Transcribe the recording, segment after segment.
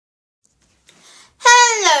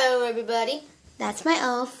Hello, everybody. That's my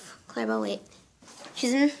elf, Clarabelle. Wait,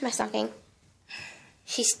 she's in my stocking.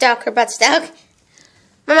 She's stuck. Her butt's stuck.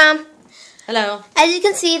 My mom. Hello. As you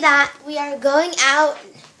can see, that we are going out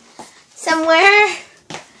somewhere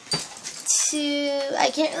to.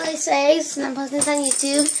 I can't really say because I'm posting this on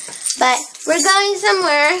YouTube, but we're going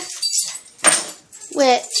somewhere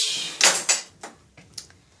which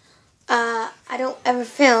I don't ever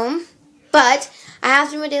film, but I have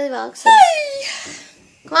to do my daily vlog. So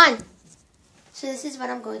come on. So this is what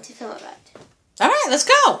I'm going to film about. All right, let's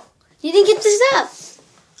go. You didn't get this up.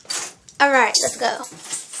 All right, let's go.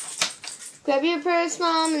 Grab your purse,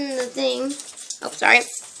 Mom, and the thing. Oh, sorry.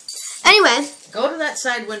 Anyway. Go to that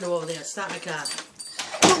side window over there. Stop my car.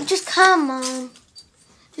 No, just come, Mom.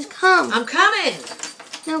 Just come. I'm coming.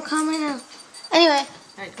 No, come right now. Anyway.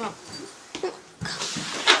 All right, come on.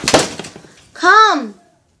 Come.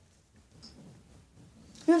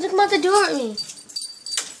 You have to come out the door with me.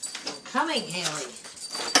 I'm coming, Haley.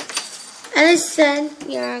 As I said,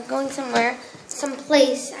 we are going somewhere.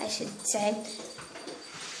 Someplace, I should say.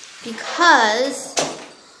 Because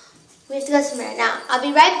we have to go somewhere. Now, I'll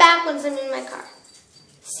be right back once I'm in my car.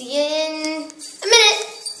 See you in a minute.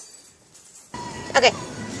 Okay.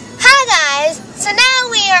 Hi, guys. So now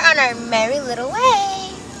we are on our merry little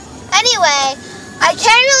way. Anyway, I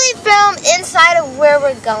can't really film inside of where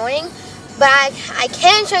we're going, but I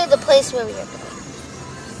can show you the place where we are going.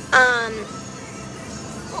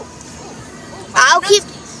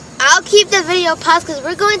 I'll keep the video paused because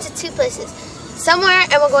we're going to two places. Somewhere,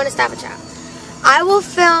 and we're going to Stop and Shop. I will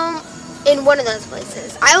film in one of those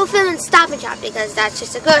places. I will film in Stop and Shop because that's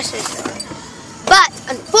just a grocery store. But,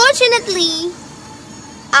 unfortunately,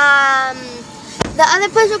 the other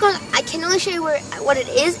place we're going, I can only show you what it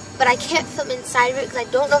is, but I can't film inside of it because I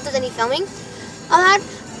don't know if there's any filming allowed.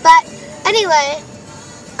 But, anyway,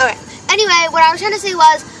 okay. Anyway, what I was trying to say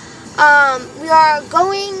was, we are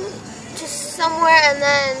going to somewhere and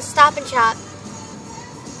then Stop and Shop.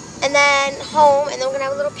 And then home, and then we're going to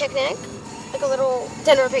have a little picnic. Like a little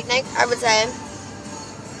dinner picnic, I would say.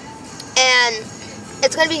 And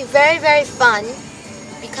it's going to be very, very fun.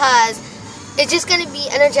 Because it's just going to be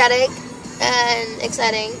energetic and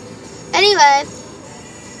exciting. Anyway,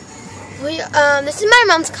 this is my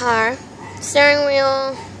mom's car. Steering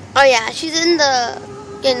wheel. Oh yeah, she's in the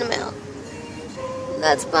mail.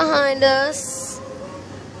 That's behind us.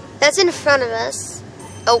 That's in front of us.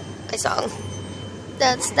 Oh, I saw him.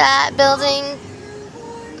 That's that building.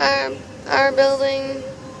 Our building.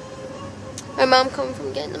 My mom coming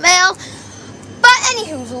from getting the mail. But any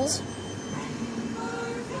hoozles.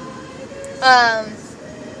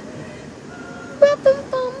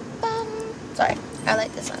 Sorry, I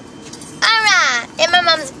like this one. Alright, and my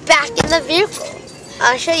mom's back in the vehicle.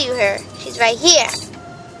 I'll show you her. She's right here.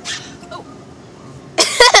 Oh.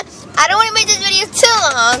 I don't want to make this video too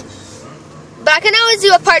long. But I can always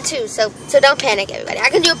do a part 2, so don't panic, everybody. I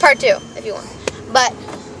can do a part 2 if you want. But,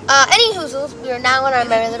 any hoozles, we are now on our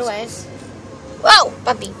merry little ways. Whoa,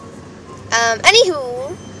 bumpy.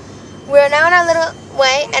 Anywho, we are now on our little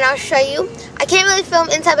way, and I'll show you. I can't really film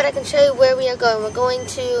inside, but I can show you where we are going. We're going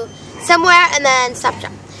to somewhere and then Stop and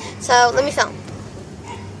Shop. So, let me film.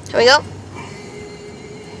 Here we go.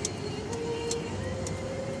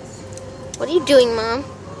 What are you doing, Mom?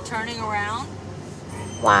 Turning around.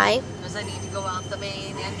 Why? Because I need to go out the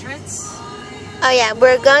main entrance. Oh yeah,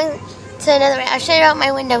 we're going to another way. I'll show you out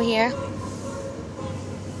my window here.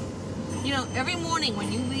 You know, every morning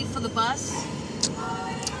when you leave for the bus.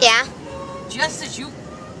 Yeah. Just as you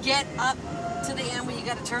get up to the end where you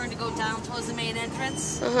got to turn to go down towards the main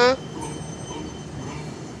entrance.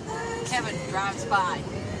 Kevin drives by.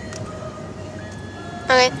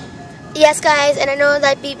 Okay. Yes, guys, and I know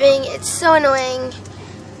that beeping, it's so annoying.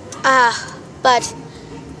 But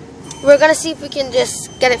we're gonna see if we can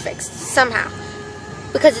just get it fixed somehow.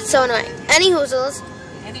 Because it's so annoying. Any hoozles.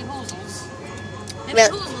 Any hoozles. Any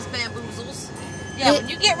Really? hoozles, bamboozles. Yeah, when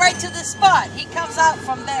you get right to the spot, he comes out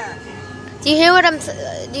from there. Do you hear what I'm,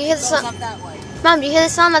 do you hear the song? Goes up that way. Mom, do you hear the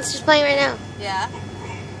song that's just playing right now? Yeah.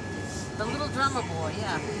 The little drummer boy,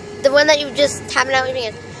 yeah. The one that you just tapping out with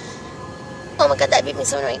your finger. Oh my god, that beeping is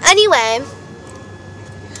so annoying. Anyway.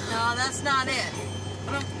 No, that's not it.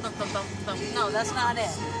 No, that's not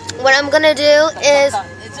it. What I'm gonna do is...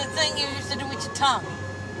 It's a thing you used to do with your tongue.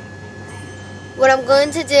 What I'm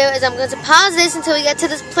going to do is I'm going to pause this until we get to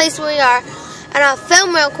this place where we are. And I'll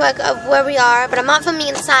film real quick of where we are. But I'm not filming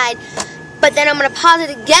inside. But then I'm going to pause it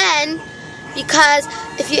again. Because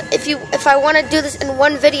if I want to do this in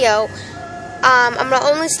one video, I'm going to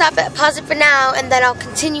only pause it for now. And then I'll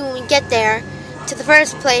continue when we get there to the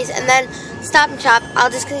first place. And then Stop and Shop.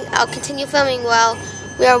 I'll continue filming while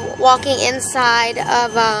We are walking inside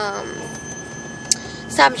of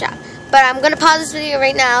Stop and Shop. But I'm going to pause this video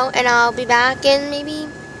right now, and I'll be back in maybe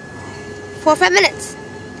 4 or 5 minutes.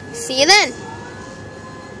 See you then.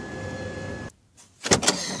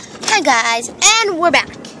 Hi guys, and we're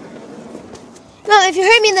back. Well, if you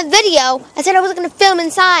heard me in the video, I said I wasn't going to film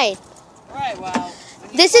inside. Alright, well.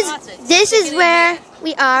 This is where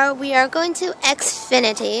we are. We are going to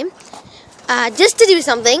Xfinity. Just to do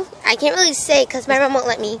something. I can't really say because my mom won't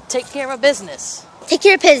let me. Take care of business. Take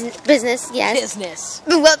care of business, yes. Business.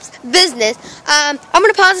 Whoops, business. I'm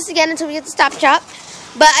going to pause this again until we get to Stop and Shop.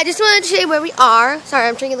 But I just wanted to show you where we are. Sorry,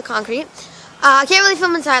 I'm showing you the concrete. I can't really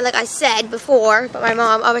film inside like I said before, but my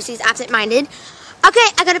mom obviously is absent-minded. Okay,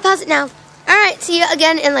 I got to pause it now. Alright, see you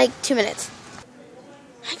again in like 2 minutes.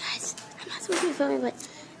 Hi guys, I'm not supposed to be filming, but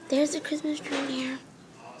there's the Christmas tree in here.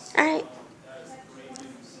 Alright.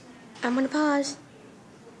 I'm going to pause.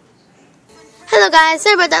 Hello guys,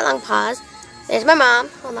 sorry about that long pause. There's my mom.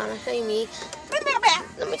 Hold on, I'll show you me. Let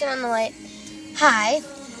me turn on the light. Hi.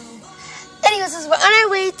 Anyways, we're on our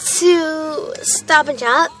way to Stop and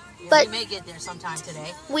Shop, but we may get there sometime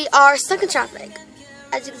today. We are stuck in traffic.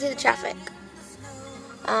 As you can see, the traffic.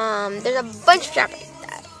 There's a bunch of traffic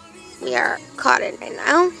that we are caught in right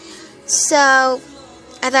now. So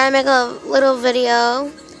I thought I'd make a little video,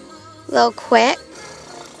 real quick.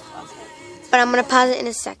 But I'm gonna pause it in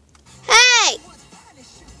a sec. Hey!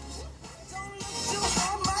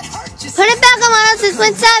 Put it back on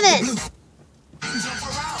 106.7.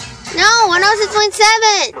 No,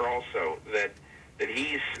 106.7. Also, that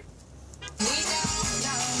he's.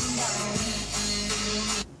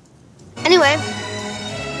 Anyway,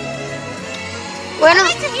 we're gonna.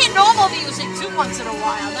 I like to hear normal music too once in a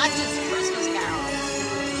while, not just Christmas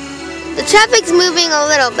carols. The traffic's moving a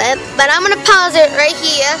little bit, but I'm gonna pause it right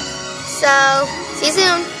here. So, see you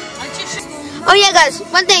soon. Oh yeah, guys,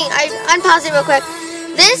 one thing, I unpaused it real quick.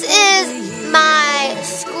 This is my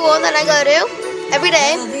school that I go to every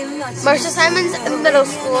day. Marcia Simons Middle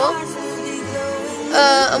School.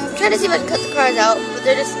 I'm trying to see if I can cut the cars out, but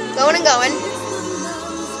they're just going and going.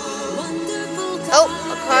 Oh,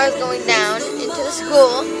 a car is going down into the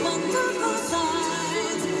school.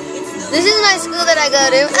 This is my school that I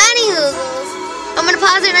go to. Anywho, I'm gonna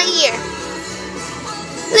pause it right here.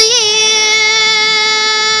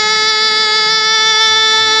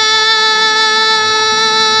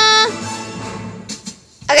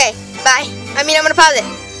 Okay, bye. I'm gonna pause it.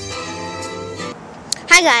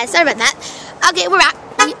 Hi guys, sorry about that. Okay, we're back.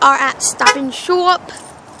 We are at Stop and Shop.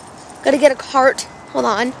 Gotta get a cart. Hold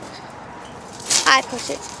on. I push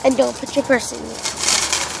it, and don't put your purse in it.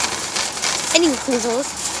 Anyway, Snizzles,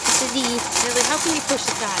 this is the... Really, how can you push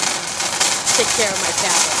the guy and take care of my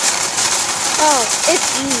tablet? Oh, it's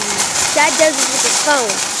easy. Dad does this with his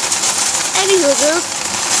phone. Anywho,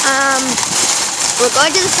 we're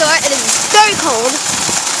going to the store. It is very cold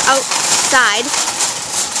outside.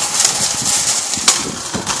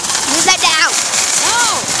 Move that down.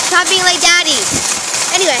 No! Stop being like Daddy.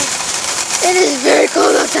 Anyway, it is very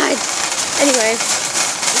cold outside. Anyway.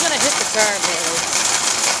 You're gonna hit the car, Bailey.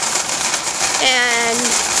 And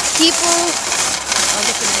people... I'm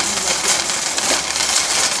looking at you like this.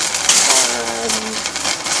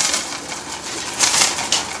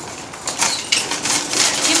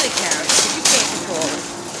 Give me the carrot, because you can't control it.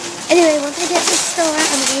 Anyway, once I get to the store,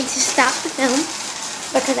 I'm going to stop the film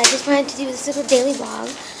because I just wanted to do this little daily vlog,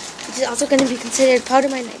 which is also going to be considered part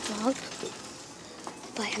of my night vlog.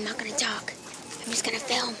 But I'm not going to talk. I'm just going to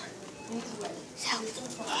film. So,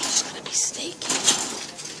 it's going to be snaky.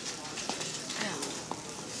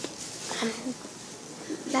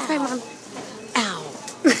 that's my mom. Ow.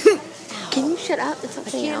 Can you shut up? It's I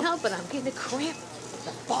okay. can't help it. I'm getting a cramp.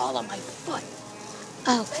 The ball on my foot.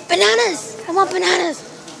 Oh, bananas! I want bananas.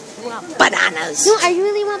 You want bananas? No, I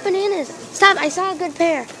really want bananas. Stop, I saw a good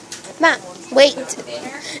pair. Mom, wait.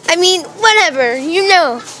 I mean, whatever. You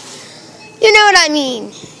know. You know what I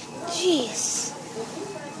mean. Jeez.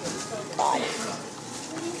 God.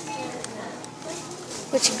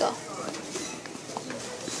 Where'd you go?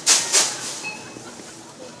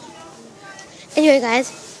 Anyway,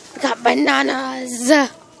 guys, we got bananas.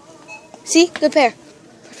 See? Good pair.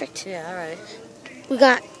 Perfect. Yeah, alright. We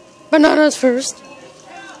got bananas first.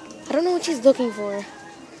 I don't know what she's looking for.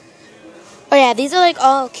 Oh yeah, these are like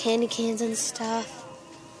all candy cans and stuff.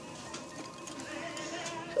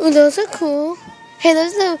 Ooh, those are cool. Hey,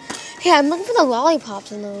 those are the... Hey, I'm looking for the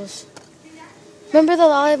lollipops in those. Remember the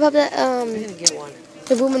lollipop that, I'm gonna get one.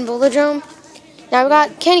 the Boom and Bolodrome? Now we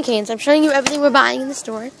got candy canes. I'm showing you everything we're buying in the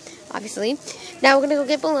store, obviously. Now we're gonna go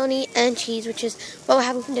get bologna and cheese, which is what we're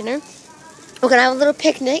having for dinner. We're gonna have a little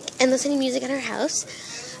picnic and listen to music at our house.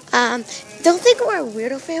 Don't think we're a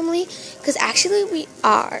weirdo family, because actually we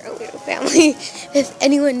are a weirdo family. If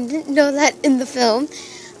anyone didn't know that in the film,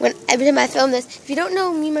 every time I film this, if you don't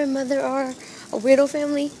know me and my mother are a weirdo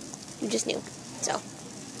family, you just knew. So,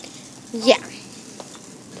 yeah.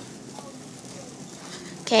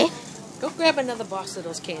 Okay. Go grab another box of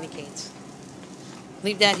those candy canes.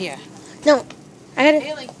 Leave that here. No, I gotta.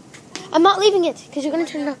 Haley. I'm not leaving it, because you're gonna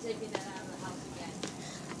turn it off.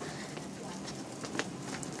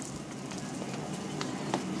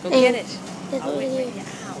 Go get it.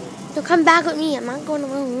 No, come back with me. I'm not going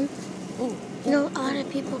alone. Ooh. You know, a lot of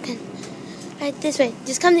people can. Right, this way.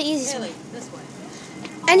 Just come the easiest way. Haley, this way.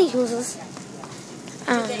 Any hoozles.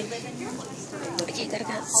 Okay,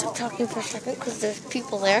 gotta stop talking for a second because there's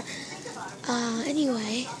people there.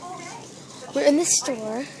 Anyway, we're in the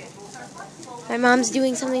store. My mom's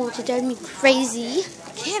doing something which drives me crazy.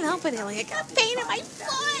 I can't help it, Haley. I got pain in my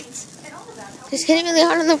foot. Just hit it really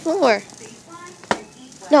hard on the floor.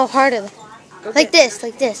 No, harder. Like this.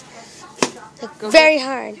 Like very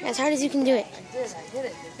hard. As hard as you can do it. I did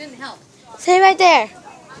it. It didn't help. Stay right there.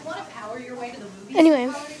 Anyway,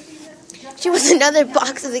 she wants another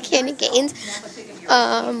box of the candy canes.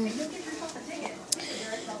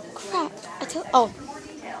 Crap.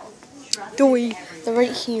 Doy. They're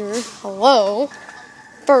right here. Hello.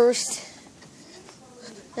 First.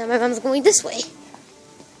 Now my mom's going this way.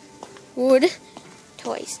 Wood.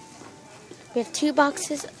 Toys. We have 2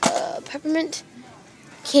 boxes of peppermint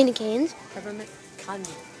candy canes. Peppermint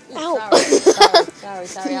candy. Ow. Sorry.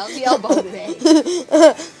 How's the elbow today?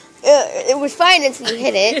 It was fine until you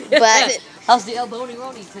hit it, but how's the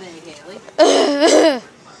elbow-roni today, Haley?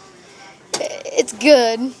 It's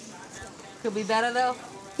good. Could be better though.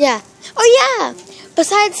 Yeah. Oh yeah.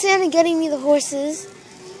 Besides Santa getting me the horses,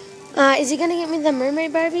 is he gonna get me the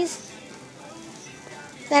mermaid Barbies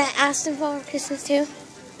that I asked him for Christmas too?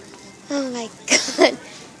 Oh my God.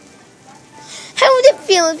 How would it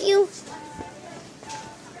feel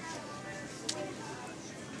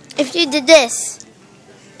if you did this?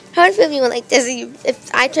 How would it feel if you went like this? If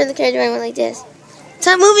I turned the camera around and went like this?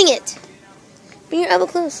 Stop moving it. Bring your elbow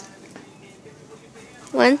close.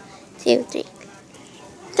 1, 2, 3.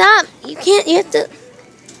 Stop. You can't. You have to.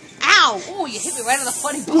 Ow! Oh, you hit me right on the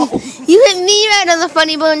funny bone. You hit me right on the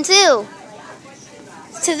funny bone too.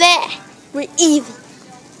 So there. We're even.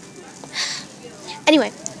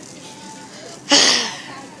 Anyway.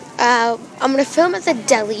 I'm gonna film at the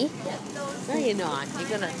deli. No, you're not. You're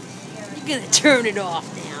gonna turn it off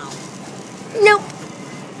now. Nope.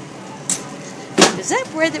 Is that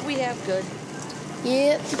bread that we have good?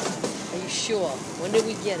 Yep. Are you sure? When did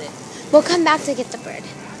we get it? We'll come back to get the bread.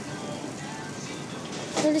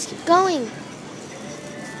 We'll just keep going.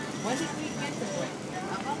 When did we get the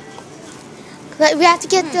bread? We have to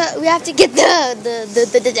get the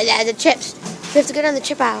chips. We have to go down the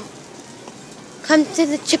chip aisle. Come to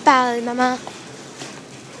the chip aisle, Mama.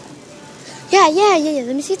 Yeah.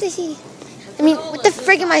 Let me see what they see. I mean, what the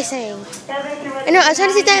frig am I saying? I know, I was trying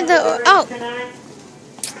to say that. Oh.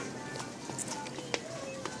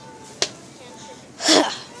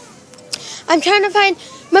 I'm trying to find.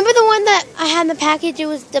 Remember the one that I had in the package? It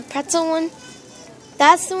was the pretzel one.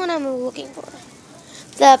 That's the one I'm looking for.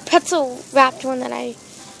 The pretzel wrapped one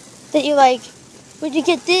that you like. Where'd you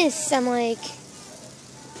get this? I'm like,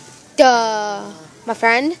 duh, my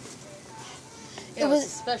friend. It was a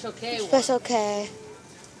Special K one. Special K.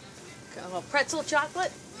 Pretzel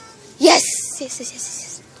chocolate? Yes.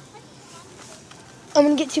 I'm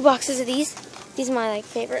gonna get 2 boxes of these. These are my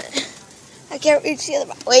favorite. I can't reach the other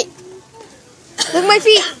box. Wait. Look at my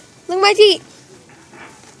feet.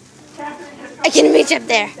 I can reach up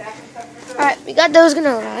there. Alright, we got those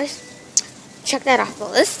granola bars. Check that off the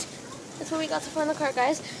list. That's what we got so far in the cart,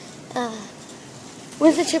 guys.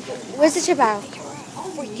 Where's the chip aisle?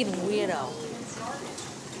 Freaking weirdo.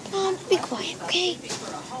 Be quiet, okay?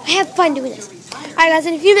 I have fun doing this. Alright, guys,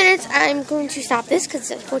 in a few minutes, I'm going to stop this because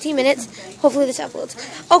it's at 14 minutes. Hopefully this uploads.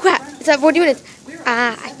 Oh, crap. It's at 14 minutes.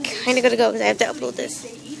 I kind of got to go because I have to upload this.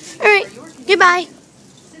 Alright, goodbye.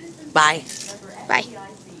 Bye. Bye.